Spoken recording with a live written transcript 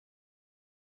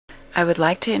I would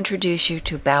like to introduce you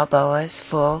to Balboa's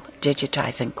full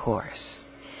digitizing course.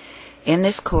 In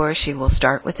this course, you will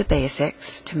start with the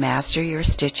basics to master your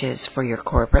stitches for your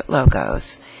corporate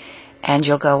logos, and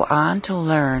you'll go on to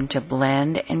learn to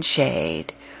blend and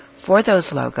shade for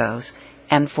those logos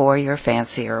and for your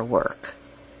fancier work.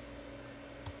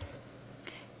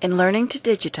 In learning to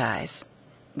digitize,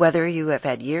 whether you have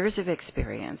had years of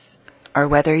experience or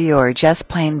whether you are just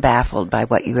plain baffled by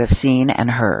what you have seen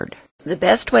and heard, the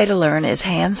best way to learn is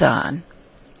hands-on,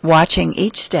 watching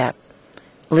each step,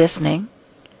 listening,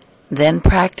 then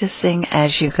practicing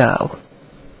as you go.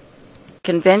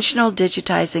 Conventional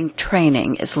digitizing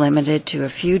training is limited to a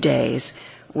few days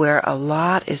where a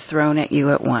lot is thrown at you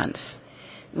at once.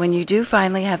 When you do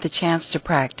finally have the chance to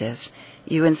practice,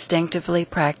 you instinctively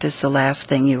practice the last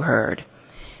thing you heard.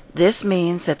 This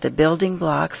means that the building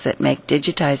blocks that make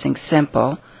digitizing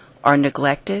simple are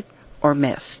neglected or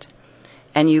missed,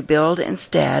 and you build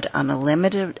instead on a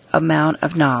limited amount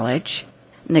of knowledge,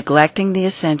 neglecting the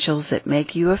essentials that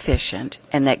make you efficient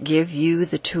and that give you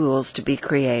the tools to be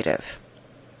creative.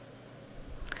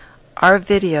 Our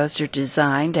videos are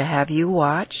designed to have you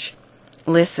watch,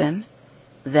 listen,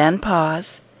 then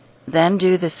pause, then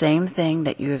do the same thing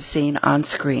that you have seen on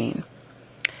screen.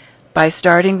 By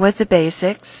starting with the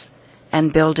basics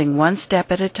and building one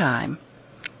step at a time,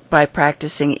 by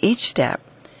practicing each step,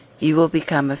 you will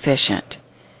become efficient.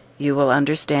 You will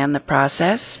understand the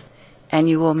process, and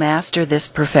you will master this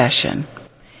profession.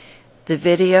 The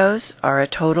videos are a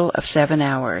total of 7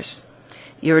 hours.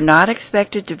 You're not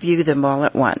expected to view them all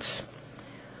at once.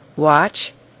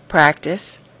 Watch,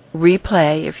 practice,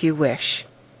 replay if you wish.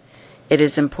 It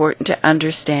is important to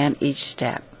understand each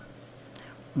step.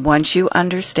 Once you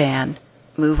understand,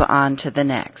 move on to the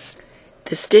next.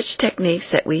 The stitch techniques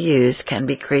that we use can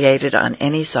be created on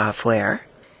any software.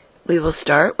 We will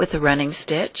start with the running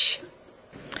stitch.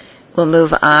 We'll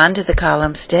move on to the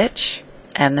column stitch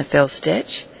and the fill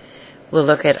stitch. We'll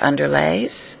look at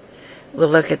underlays. We'll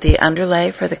look at the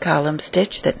underlay for the column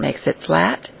stitch that makes it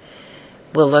flat.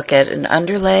 We'll look at an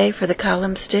underlay for the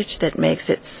column stitch that makes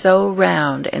it so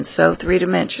round and so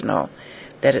three-dimensional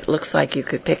that it looks like you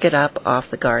could pick it up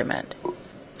off the garment.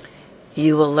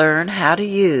 You will learn how to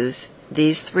use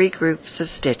these 3 groups of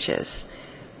stitches,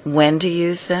 when to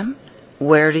use them,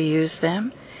 where to use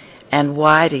them, and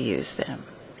why to use them.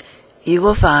 You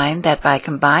will find that by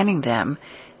combining them,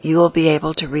 you will be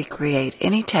able to recreate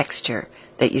any texture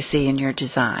that you see in your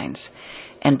designs.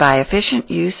 And by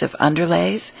efficient use of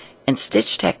underlays and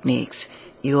stitch techniques,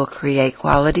 you will create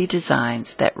quality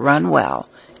designs that run well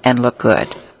and look good.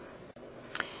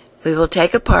 We will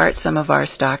take apart some of our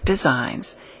stock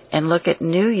designs and look at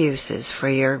new uses for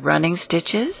your running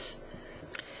stitches,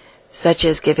 such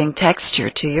as giving texture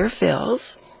to your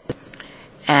fills,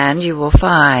 and you will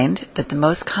find that the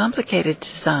most complicated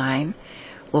design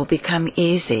will become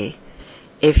easy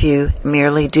if you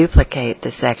merely duplicate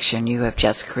the section you have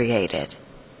just created.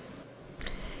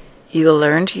 You will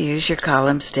learn to use your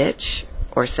column stitch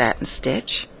or satin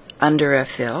stitch under a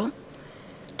fill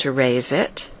to raise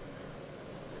it,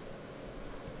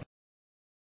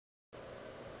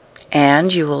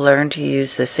 and you will learn to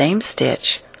use the same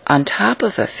stitch on top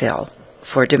of a fill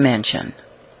for dimension.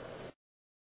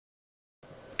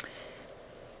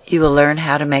 You will learn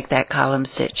how to make that column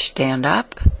stitch stand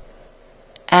up,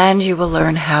 and you will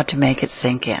learn how to make it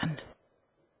sink in.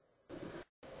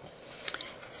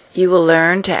 You will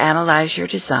learn to analyze your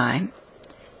design,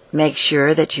 make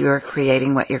sure that you are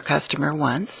creating what your customer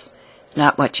wants,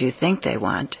 not what you think they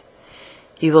want.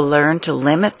 You will learn to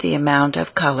limit the amount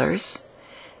of colors,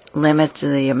 limit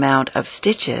the amount of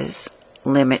stitches,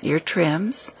 limit your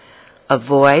trims,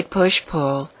 avoid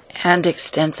push-pull, and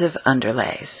extensive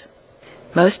underlays.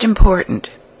 Most important,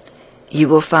 you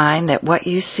will find that what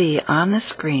you see on the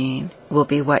screen will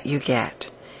be what you get.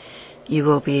 You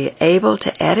will be able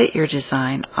to edit your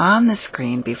design on the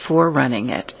screen before running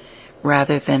it,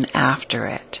 rather than after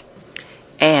it.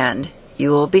 And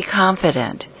you will be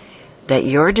confident that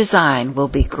your design will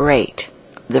be great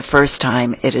the first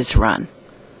time it is run.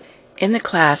 In the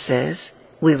classes,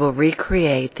 we will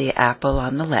recreate the apple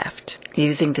on the left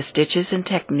using the stitches and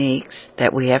techniques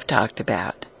that we have talked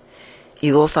about.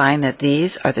 You will find that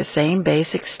these are the same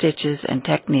basic stitches and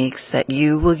techniques that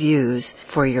you will use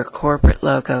for your corporate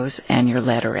logos and your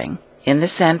lettering. In the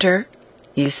center,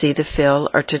 you see the fill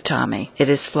or tatami. It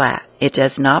is flat. It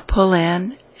does not pull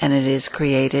in, and it is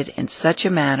created in such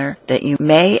a manner that you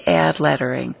may add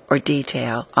lettering or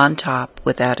detail on top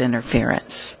without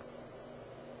interference.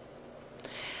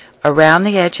 Around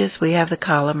the edges, we have the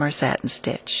column or satin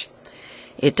stitch.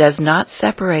 It does not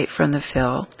separate from the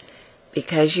fill,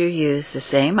 because you use the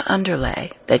same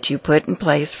underlay that you put in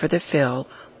place for the fill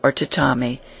or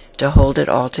tatami to hold it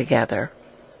all together.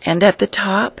 And at the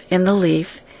top in the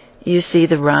leaf, you see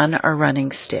the run or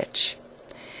running stitch.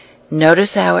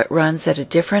 Notice how it runs at a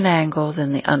different angle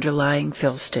than the underlying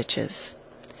fill stitches.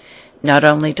 Not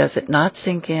only does it not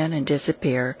sink in and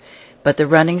disappear, but the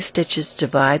running stitches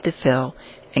divide the fill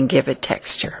and give it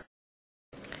texture.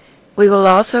 We will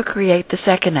also create the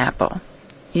second apple,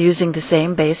 using the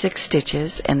same basic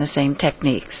stitches and the same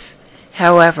techniques.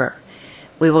 However,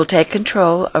 we will take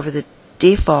control over the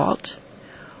default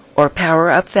or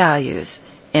power-up values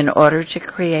in order to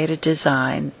create a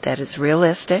design that is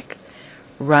realistic,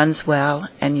 runs well,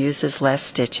 and uses less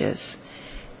stitches.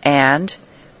 And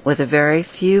with a very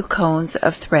few cones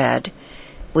of thread,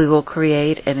 we will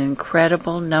create an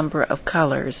incredible number of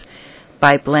colors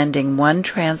by blending one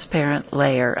transparent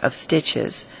layer of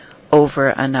stitches over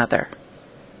another.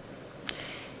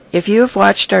 If you have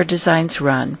watched our designs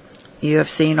run, you have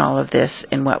seen all of this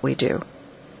in what we do.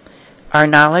 Our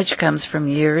knowledge comes from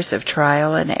years of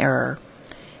trial and error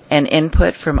and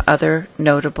input from other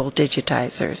notable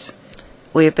digitizers.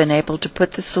 We have been able to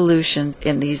put the solution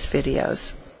in these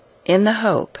videos in the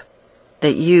hope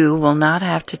that you will not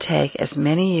have to take as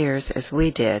many years as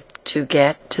we did to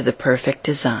get to the perfect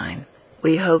design.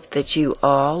 We hope that you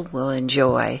all will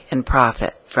enjoy and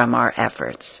profit from our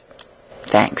efforts.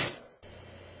 Thanks.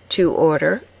 To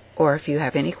order, or if you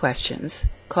have any questions,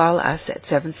 call us at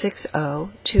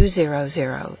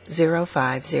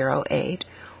 760-200-0508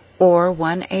 or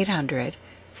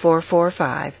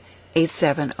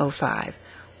 1-800-445-8705,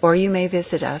 or you may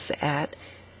visit us at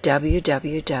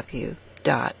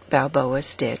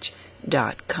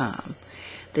www.balboastitch.com.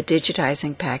 The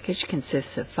digitizing package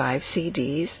consists of 5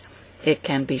 CDs. It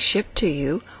can be shipped to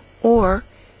you, or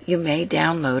you may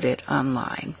download it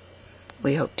online.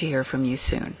 We hope to hear from you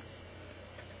soon.